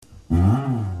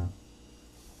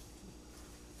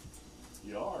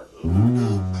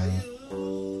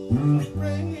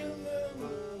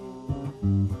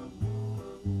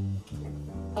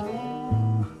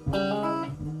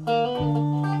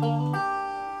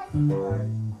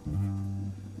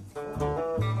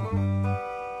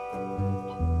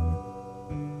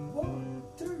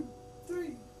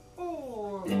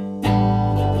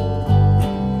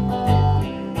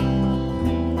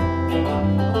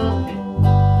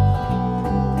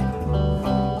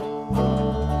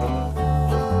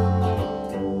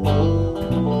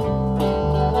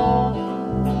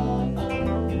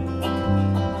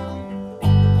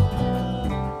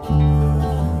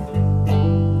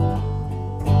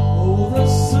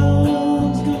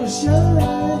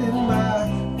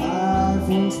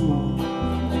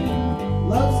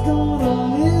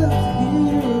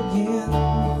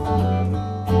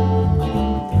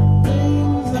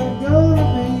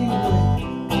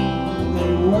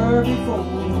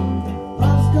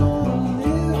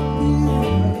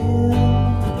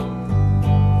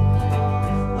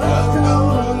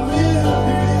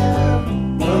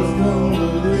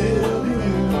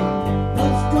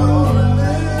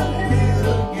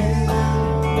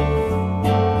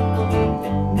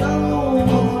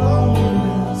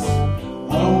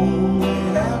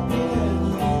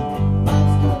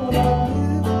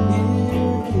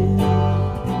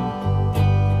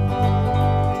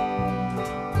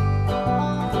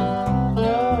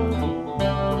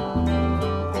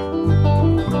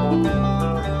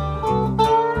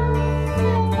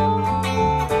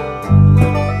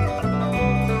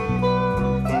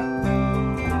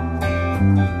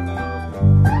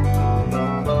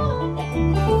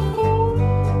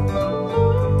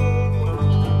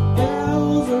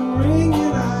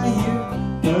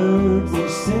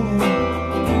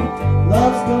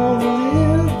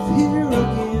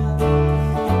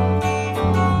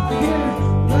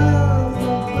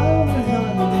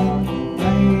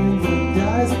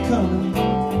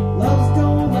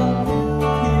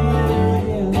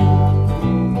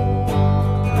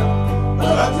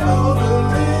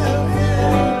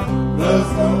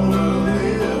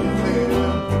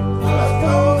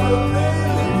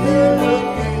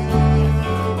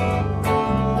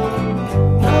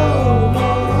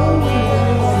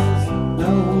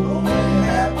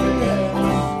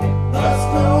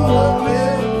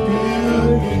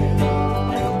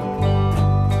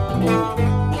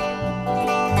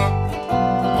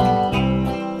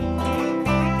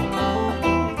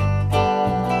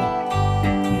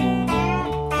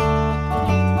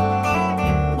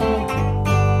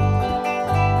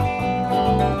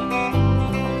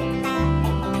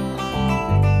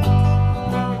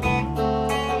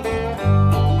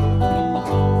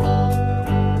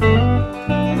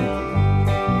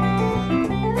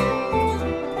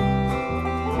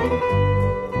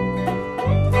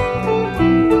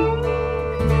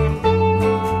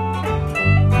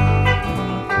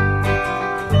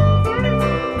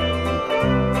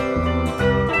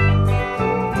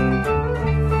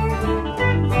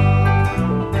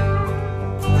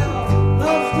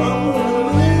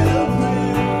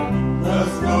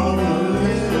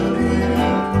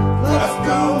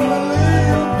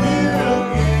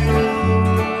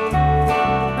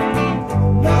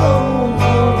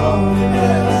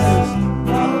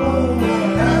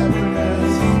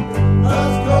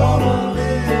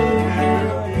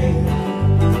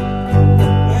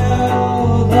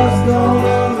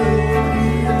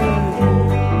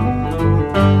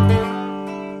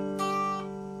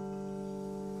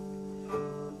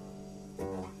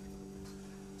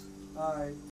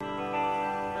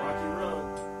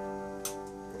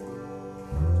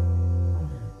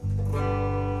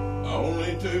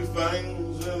two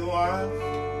things in life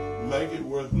make it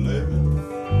worth living.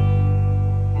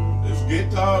 This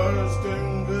guitar's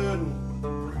too good,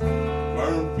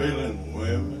 burn feeling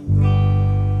women.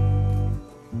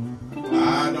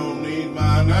 I don't need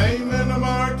my name in the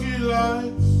marquee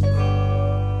lights.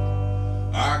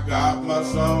 I got my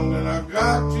song and I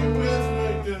got you with me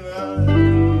tonight.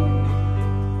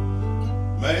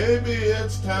 Maybe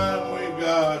it's time we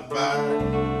got back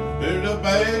to the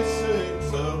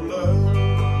basics of love.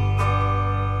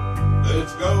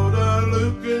 Let's go to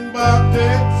Lukenbach,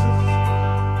 Texas,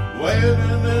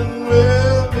 wedding and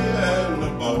Willie and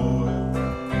the boy.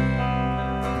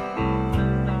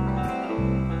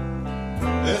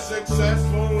 This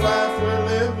successful life we're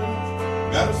living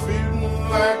got us feeling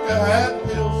like the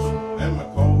Hatfields and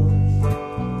McCoys.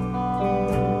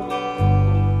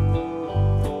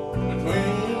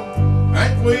 Between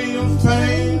Hank Williams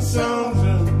Payne songs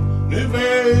and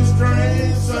Newberry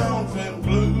Strain songs and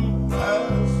blue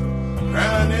eyes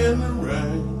crying in the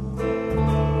rain.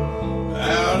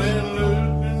 Out in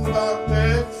Lukenbach,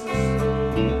 Texas,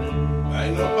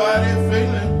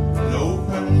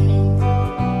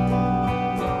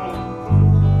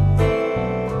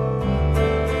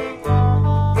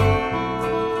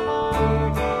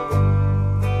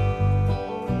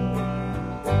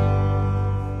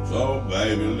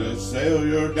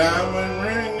 a diamond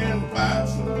ring and buy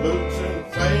some boots and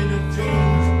faded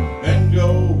jeans and go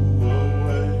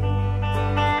away.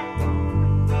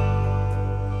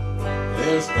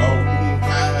 This golden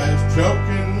pie's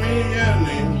choking me and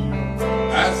in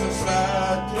our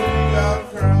society I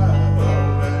cry all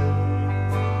day.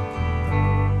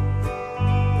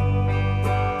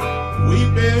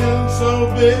 We've been so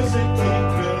busy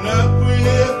keeping up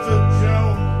with the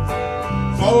Jones,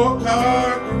 4-car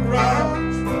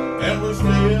garage, and we're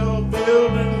still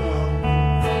building homes.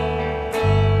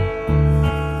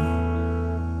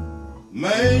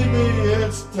 Maybe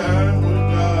it's time we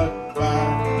got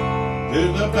back to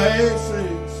the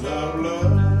basics of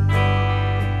love.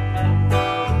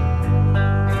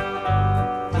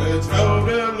 Let's go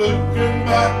to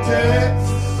Lukenbach,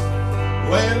 Texas,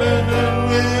 Waylon and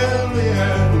Willie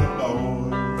and the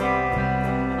boys.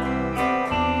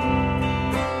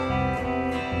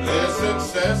 This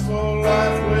successful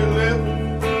life we live,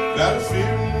 got us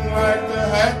feeling like the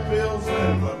Hatfields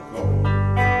and McCoy.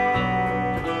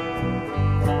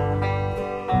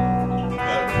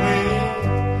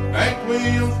 Hank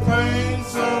Williams plain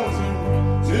songs and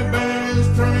Newberry's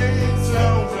train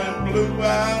songs and blue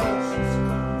houses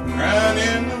crying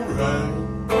in the rain.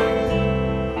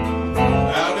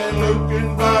 Out in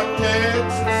Lukenbach,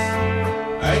 Texas,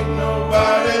 ain't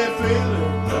nobody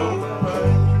feeling no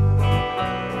pain.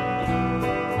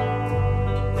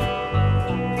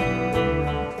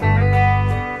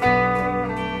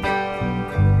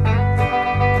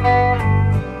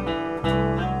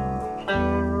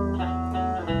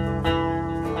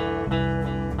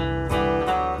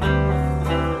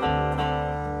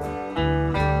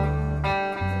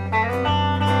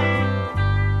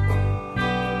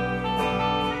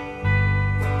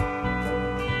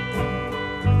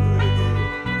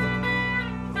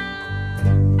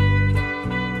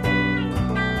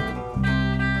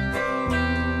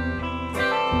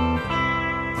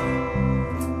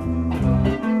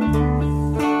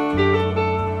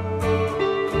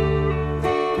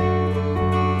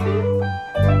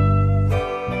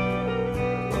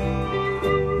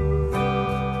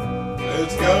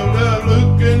 Let's go to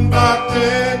Lukenbach,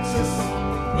 Texas,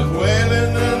 with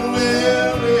Waylon and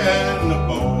Willie and the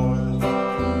boys.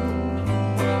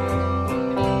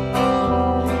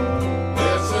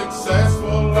 This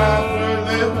successful life we're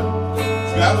living,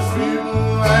 it's got us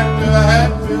feeling like the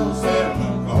Hatfields and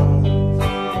McCoys.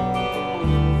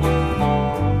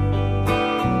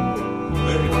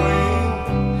 Between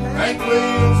Hank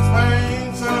Williams' plain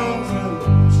songs and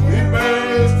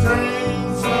Newberry's train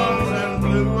songs and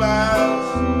blue eyes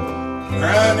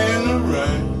crying in the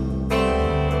rain.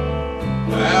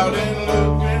 Out in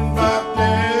Lukenbach,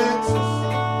 Texas,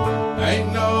 ain't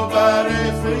nobody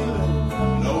feeling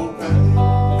no pain.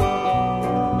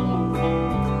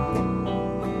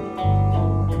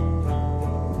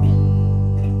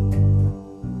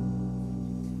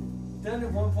 Then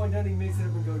at one point, then he makes it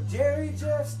up and go, Jerry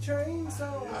Jeff's train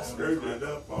song. I screwed it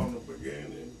up on the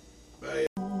beginning. Bad.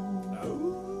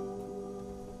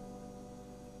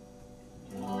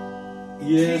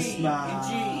 Yes,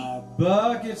 my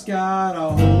bucket's got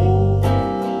a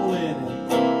hole in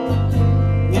it.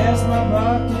 Yes, my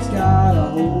bucket's got a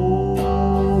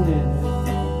hole in it.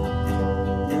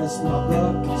 Yes, my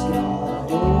bucket's got a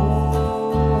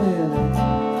hole in it.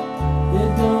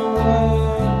 It don't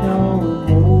work no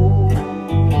more.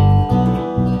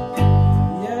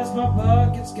 Yes, my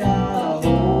bucket's got a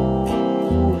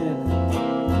hole in it.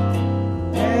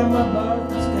 And my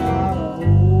bucket's got a hole.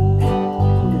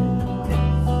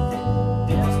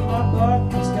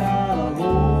 Bucket's got a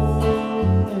hole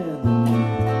in it.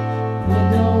 It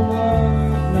don't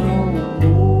work no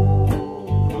more.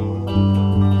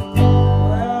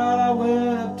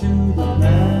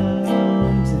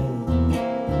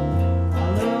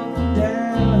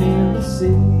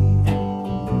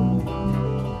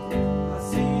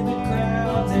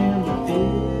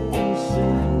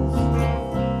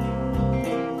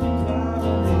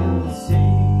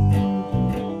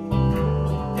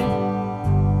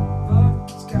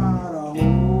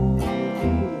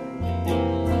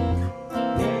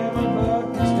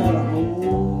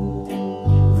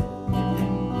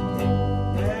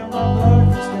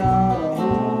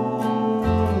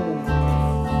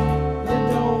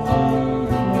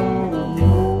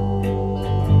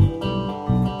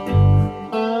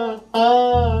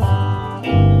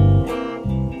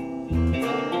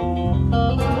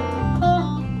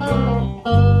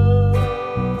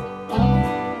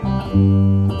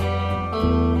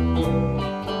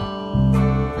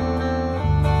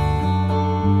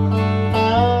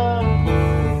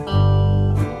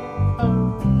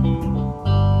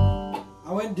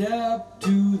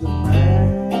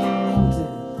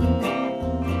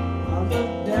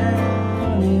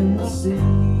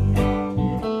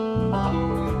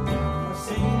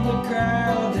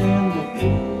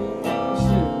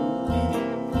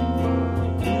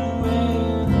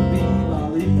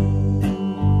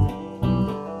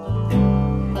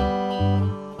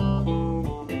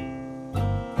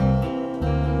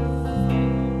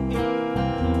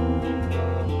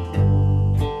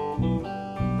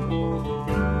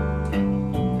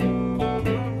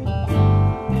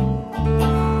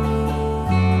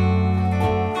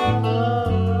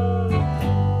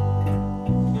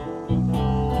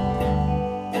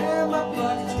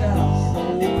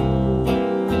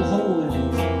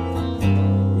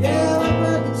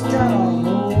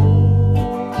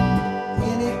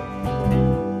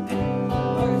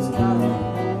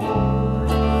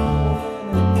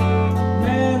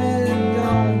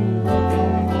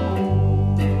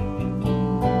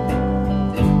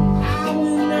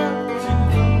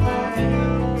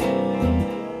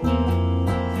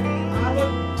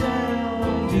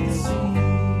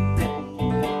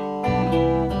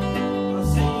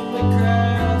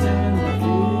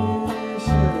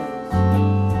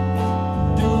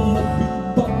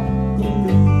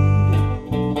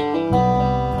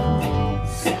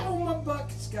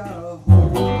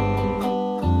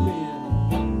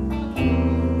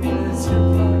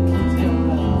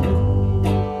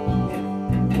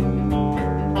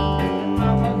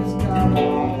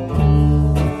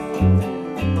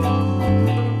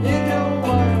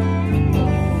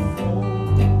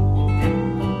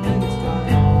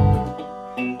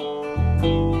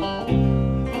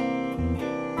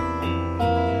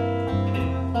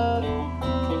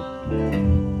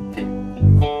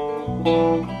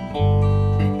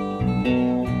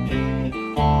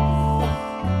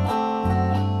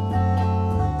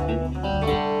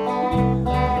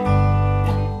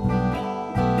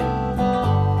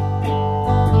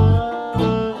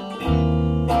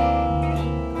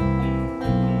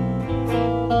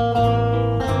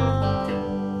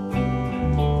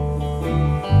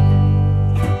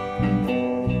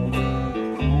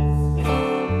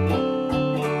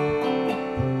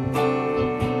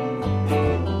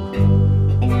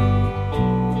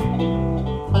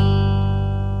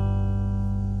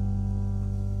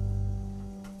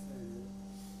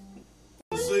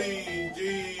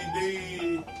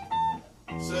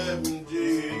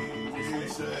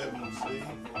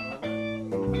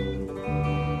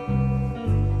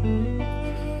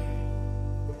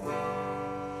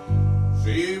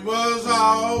 She was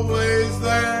always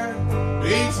there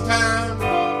each time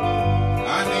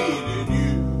I needed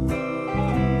you,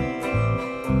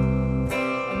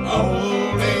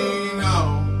 holding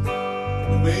on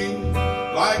to me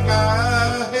like I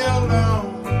held on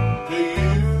to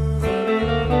you.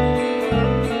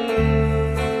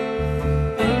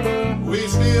 We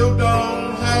still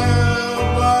don't have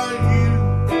what you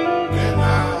and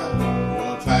I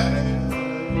once had.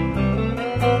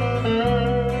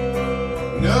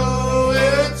 No,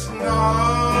 it's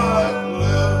not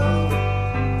love,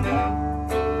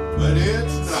 but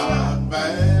it's not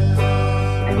bad.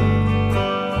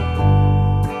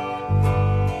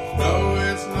 No,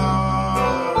 it's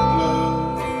not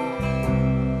love,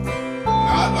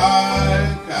 not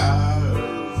like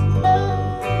ours was.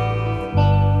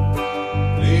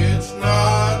 It's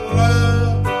not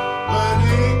love, but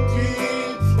it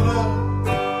keeps love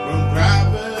from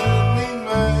driving me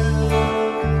mad.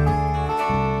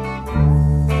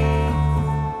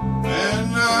 And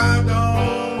I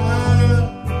don't have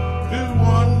to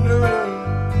wonder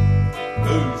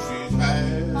who she's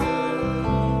had.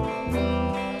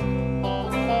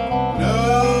 No,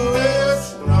 it's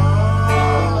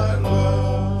not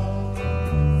love,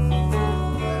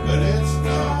 but it's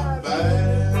not bad.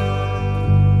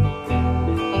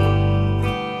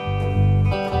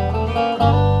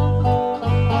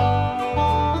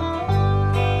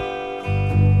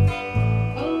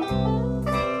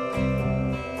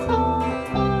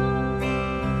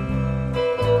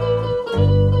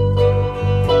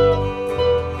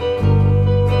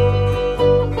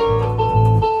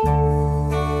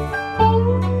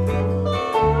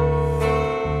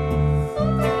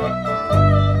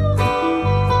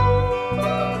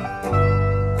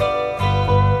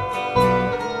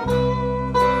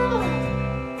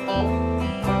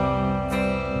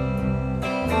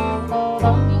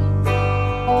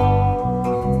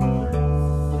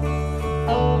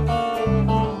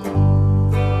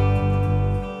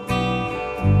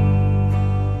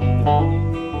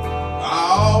 I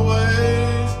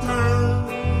always turn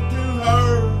to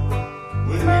her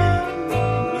when you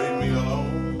leave me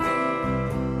alone.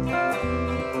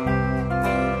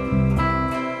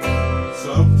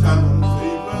 Sometimes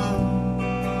even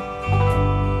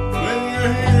when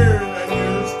you're here and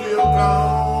you're still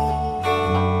gone,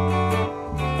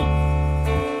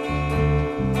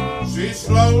 she's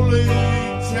slowly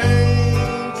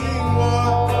changing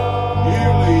what you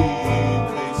leave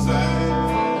me sad.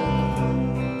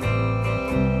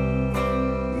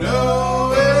 No,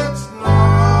 it's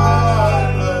not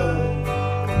love,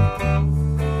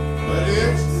 but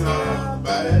it's not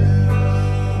bad.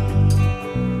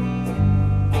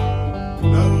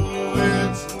 No,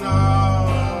 it's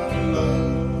not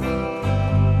love,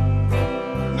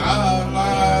 not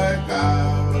like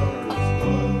ours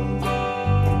was.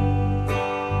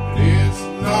 It's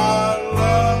not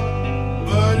love,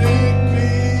 but it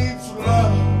keeps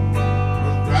love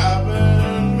from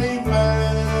driving me mad.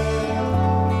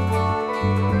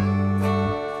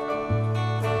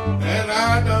 And I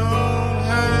don't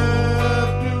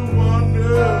have to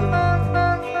wonder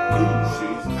who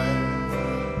she's had.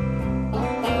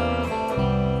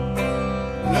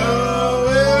 No,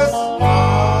 it's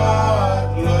not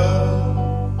love,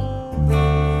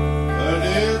 but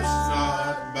it's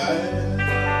not bad.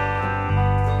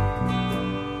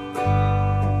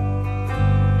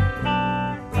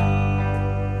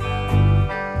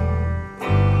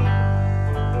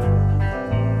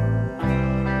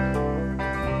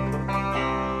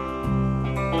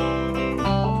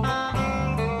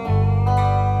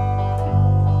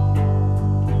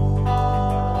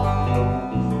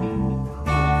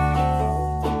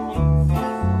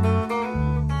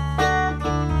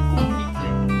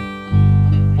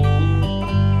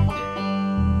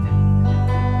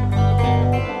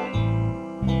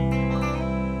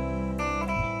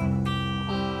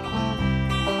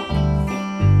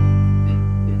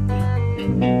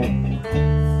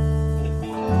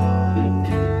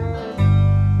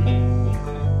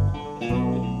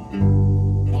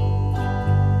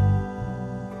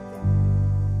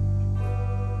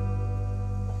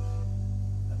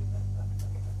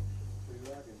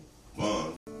 Fun.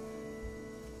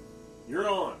 You're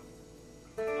on.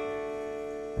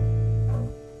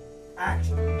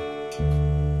 Action.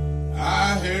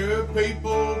 I hear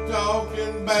people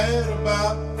talking bad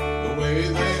about the way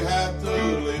they have to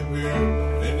live here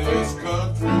in this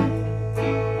country,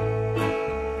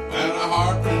 and I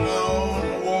harken on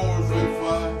the wars we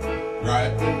fight,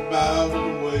 griping about the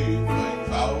way things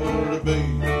ought to be.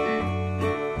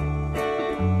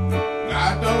 And I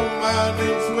don't mind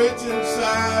them switching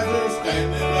sides or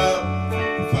standing up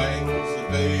for things that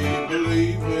they believe.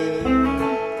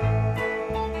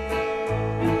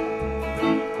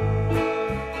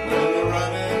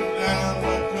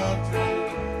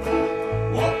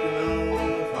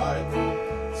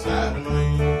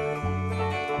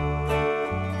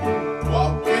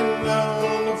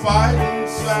 fight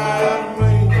inside of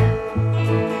me.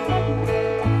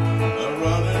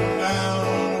 Running down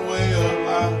the way of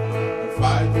life, and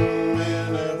fighting men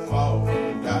that fall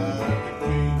and die to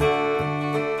keep.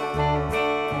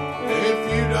 If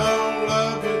you don't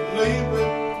love it, leave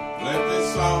it. Let this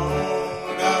song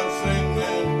that I'm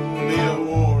singing be a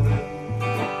warning.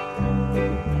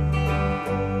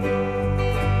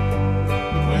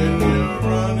 When you're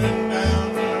running down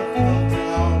your country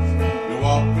house, you're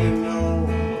walking on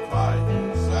the fighting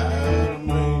side of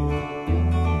me.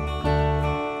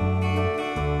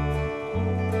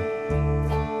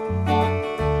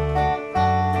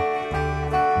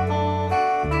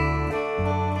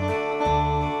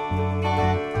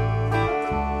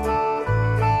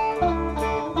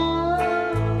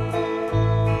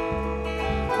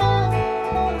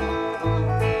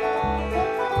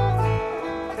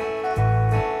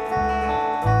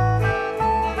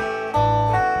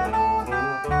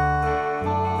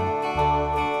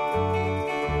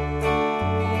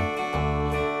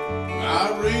 I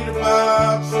read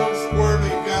about some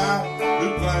squirrely guy who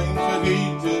claims that he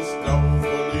just don't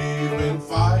believe in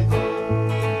fighting.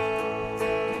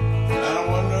 And I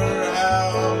wonder how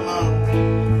long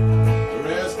the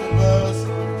rest of us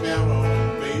can count on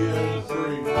being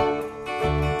free.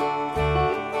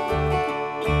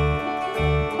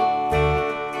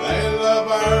 They love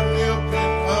our milk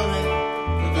and honey,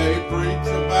 but they preach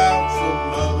about some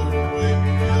other way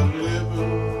of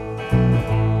living.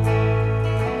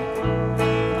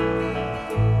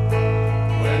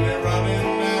 When they're running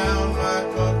down my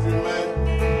country, man,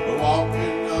 they're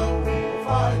walking on the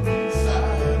fighting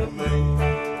side of me.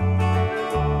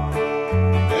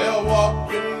 They're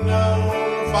walking on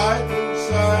the fighting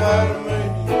side of me.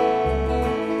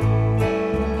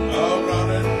 Oh,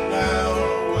 running down the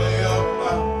way of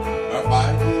life, our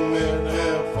fighting men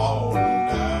have fallen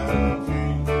down to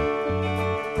keep.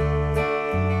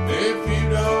 If you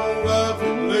don't love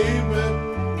it, leave it.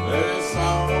 Let this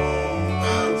song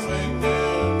I'm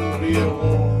singing be a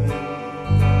warning.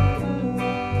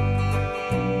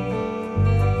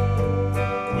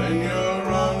 When you're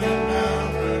running down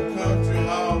the country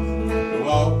house, you're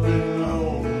walking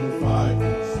on the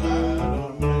fighting side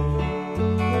of me.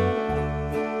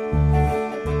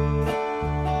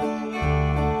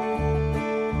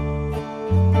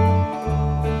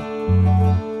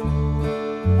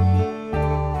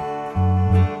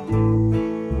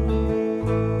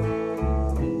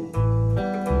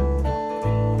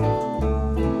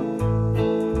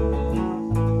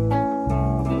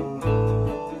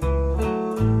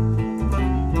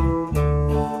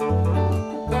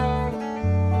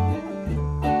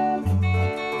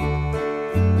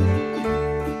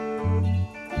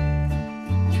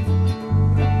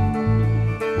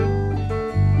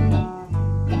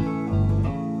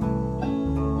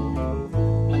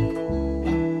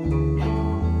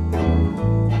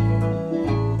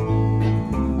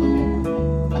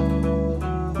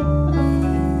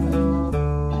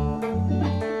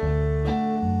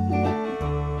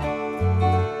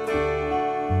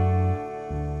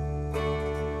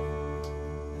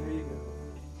 There you go.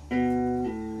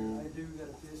 I do got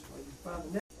a fish while you find the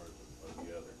next.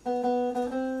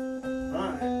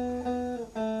 Alright.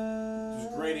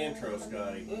 Just a great intro,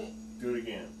 Scotty. Do it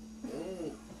again.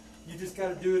 You just got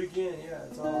to do it again. Yeah,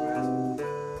 that's all we're asking.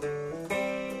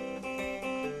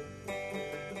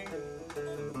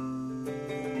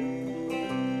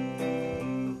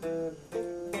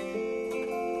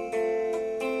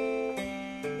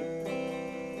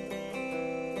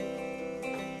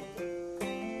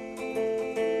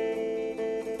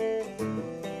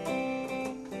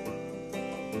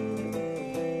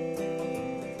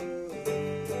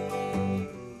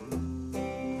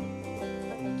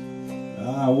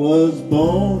 I was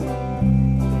born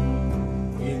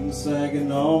in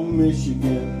Saginaw,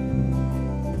 Michigan.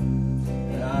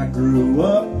 And I grew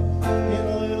up in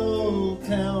a little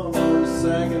town on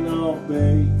Saginaw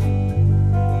Bay.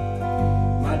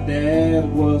 My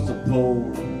dad was a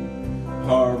poor,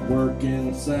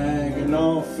 hard-working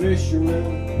Saginaw fisherman.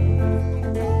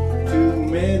 Too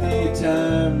many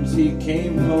times he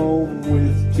came home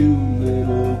with too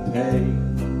little pay.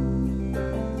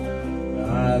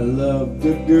 I loved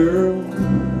a girl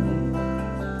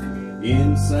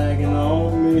in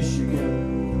Saginaw,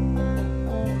 Michigan,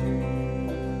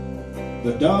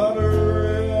 the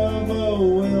daughter of a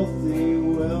wealthy,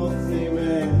 wealthy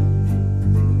man.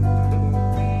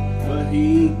 But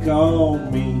he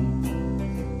called me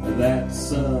that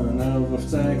son of a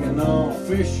Saginaw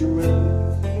fisherman,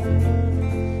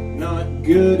 not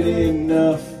good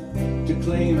enough to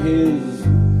claim his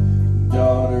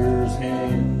daughter's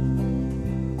hand.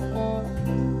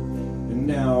 And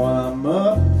now now I'm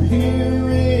up here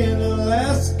in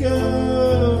Alaska,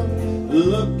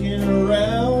 looking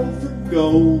around for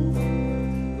gold.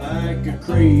 Like a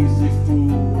crazy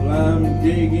fool, I'm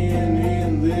digging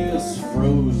in this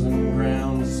frozen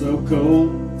ground so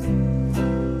cold.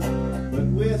 But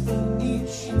with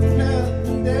each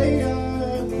passing day,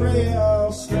 I pray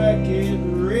I'll strike it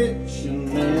rich, and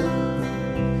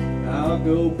then I'll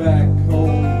go back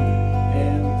home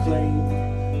and claim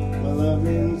my love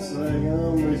in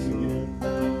Saginaw, Michigan.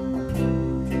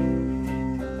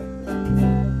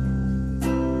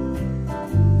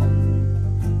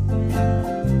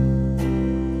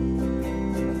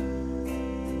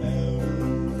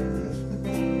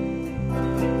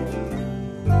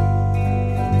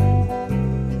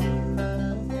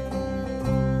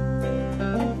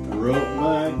 Wrote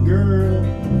my girl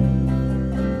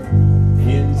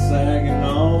in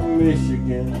Saginaw,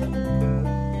 Michigan.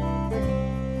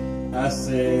 I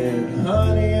said,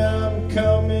 honey, I'm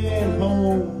coming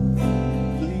home.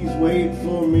 Please wait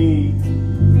for me.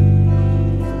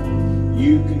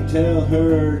 You can tell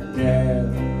her dad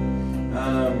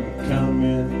I'm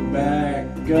coming back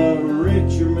a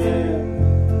richer man.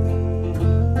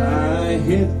 I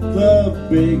hit the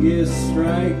biggest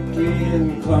strike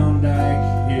in Klondike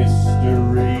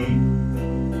history.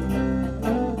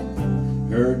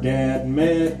 Her dad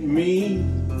met me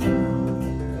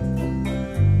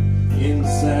in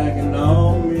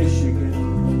Saginaw, Michigan.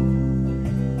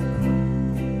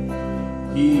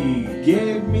 He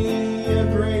gave me a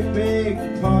great big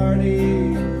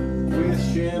party with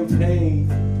champagne.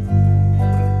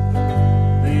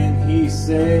 Then he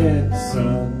said,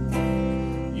 son,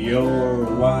 you're a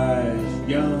wise,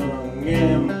 young,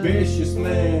 ambitious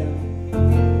man.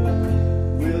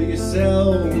 Will you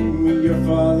sell me your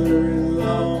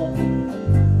father-in-law,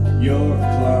 your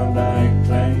Klondike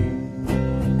claim?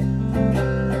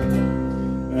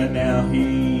 And now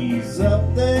he's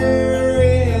up there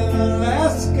in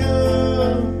Alaska,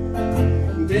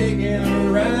 digging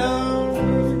around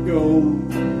for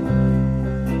gold.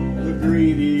 The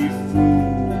greedy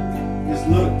fool is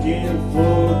looking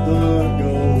for the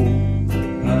gold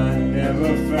I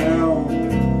never found.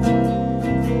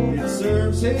 It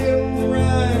serves him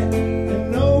right,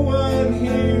 and no one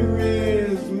here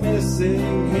is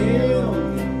missing him.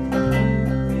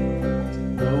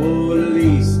 Oh,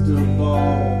 least of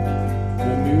all,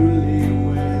 the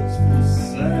newlyweds from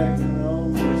Saginaw,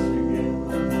 Michigan.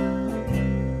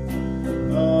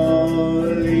 Oh,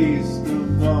 least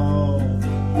of all,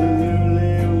 the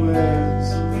newlyweds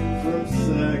from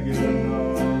Saginaw,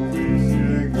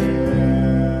 Michigan.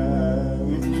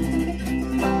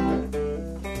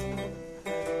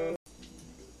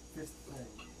 Fifth thing.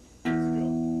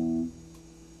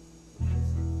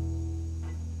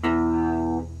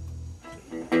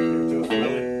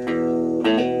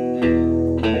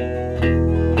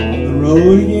 The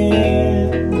road again.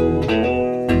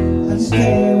 I just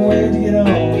can't wait to get on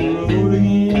the road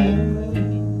again.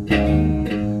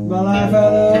 My life I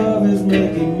love is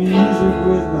making music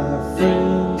with my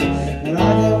friends, and I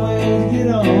can't wait to get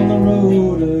on the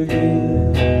road again.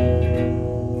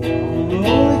 On the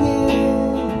road again.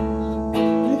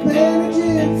 The band of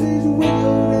gypsies, we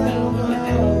go down the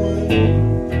highway.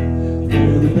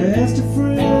 We're the best of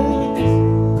friends.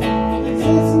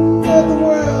 It's that the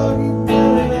world keep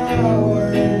turning our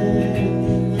way.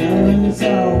 And it's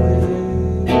always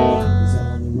on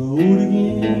the road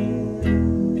again.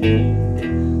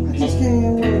 I just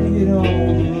can't wait to get on the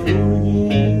road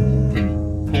again.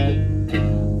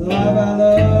 The life I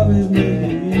love is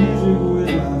making music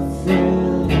with my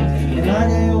friends, and I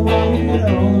can't wait to get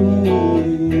on the road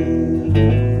again.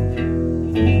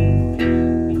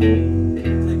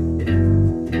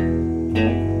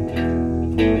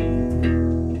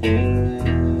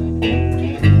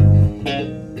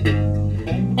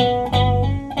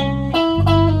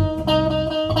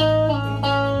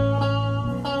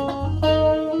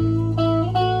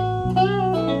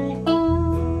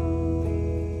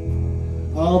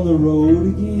 On the road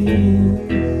again,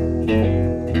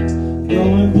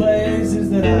 going places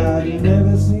that I've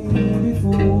never seen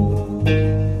before,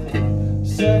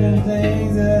 serving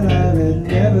things that I would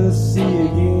never see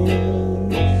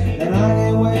again, and I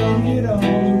can't wait to get on the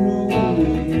road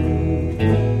again.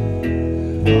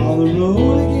 On the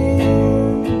road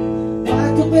again,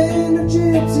 like a band of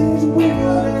gypsies, we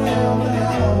go down the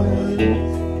highway.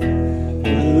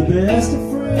 We're the best of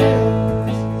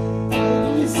friends,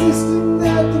 insisting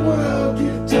that the world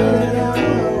keep turning our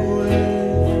way.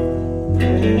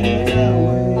 And our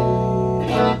way.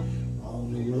 On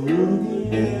the road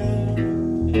again.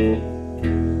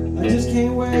 I just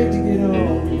can't wait to get on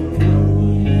the road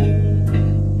again.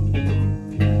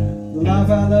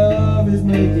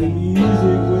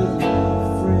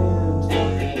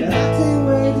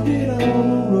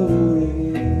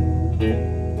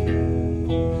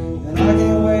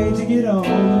 get on the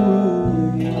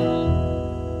road again.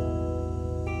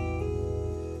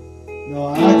 No,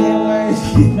 I can't wait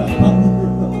to get on the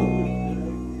road.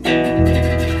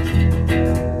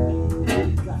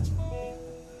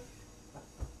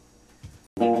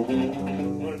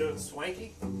 Want to do it swanky?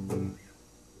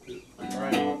 All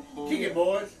right. Kick it,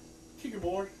 boys. Kick it,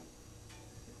 boys.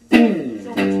 Show 'em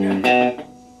what you got.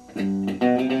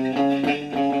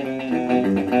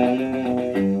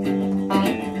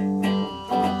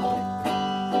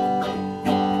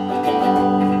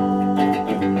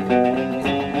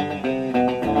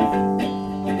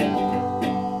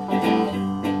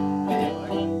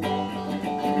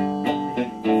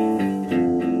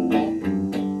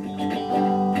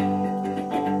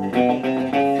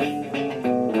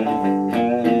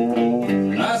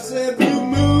 I said, blue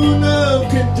moon of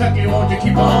Kentucky, won't you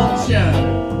keep on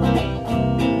shining?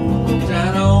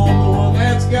 Shine on the one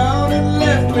that's gone and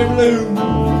left me blue.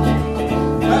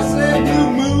 I said,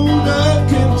 blue moon of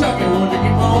Kentucky, won't you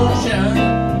keep on shining?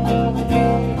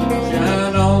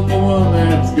 Shine on the one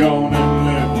that's gone and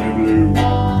left me blue.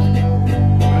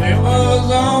 When it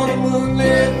was on a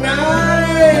moonlit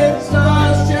night,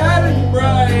 stars shining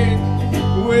bright,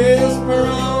 whisper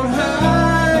on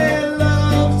high,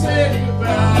 love said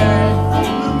goodbye.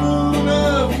 The moon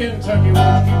of Kentucky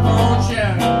won't keep on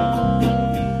shining.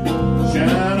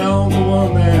 Shine on the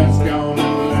one that's gone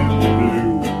and left me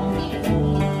blue.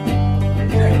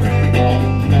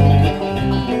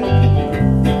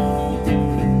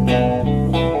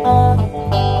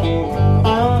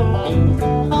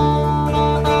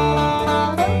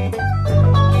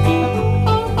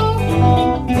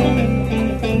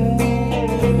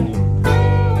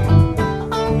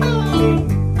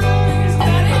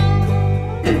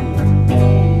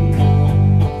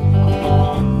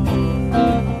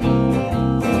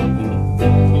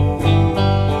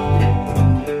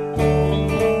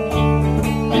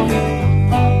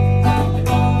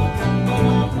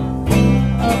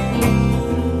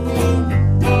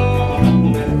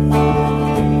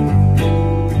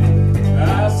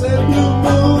 I said, blue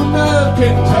moon of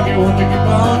Kentucky, won't you keep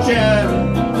on shining?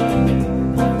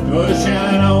 Oh,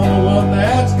 shine on the one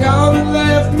that's gone and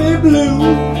left me blue.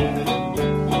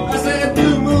 I said,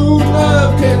 blue moon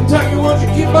of Kentucky, won't you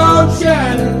keep on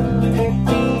shining?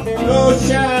 Oh,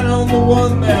 shine on the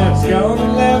one that's gone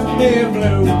and left me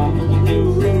blue.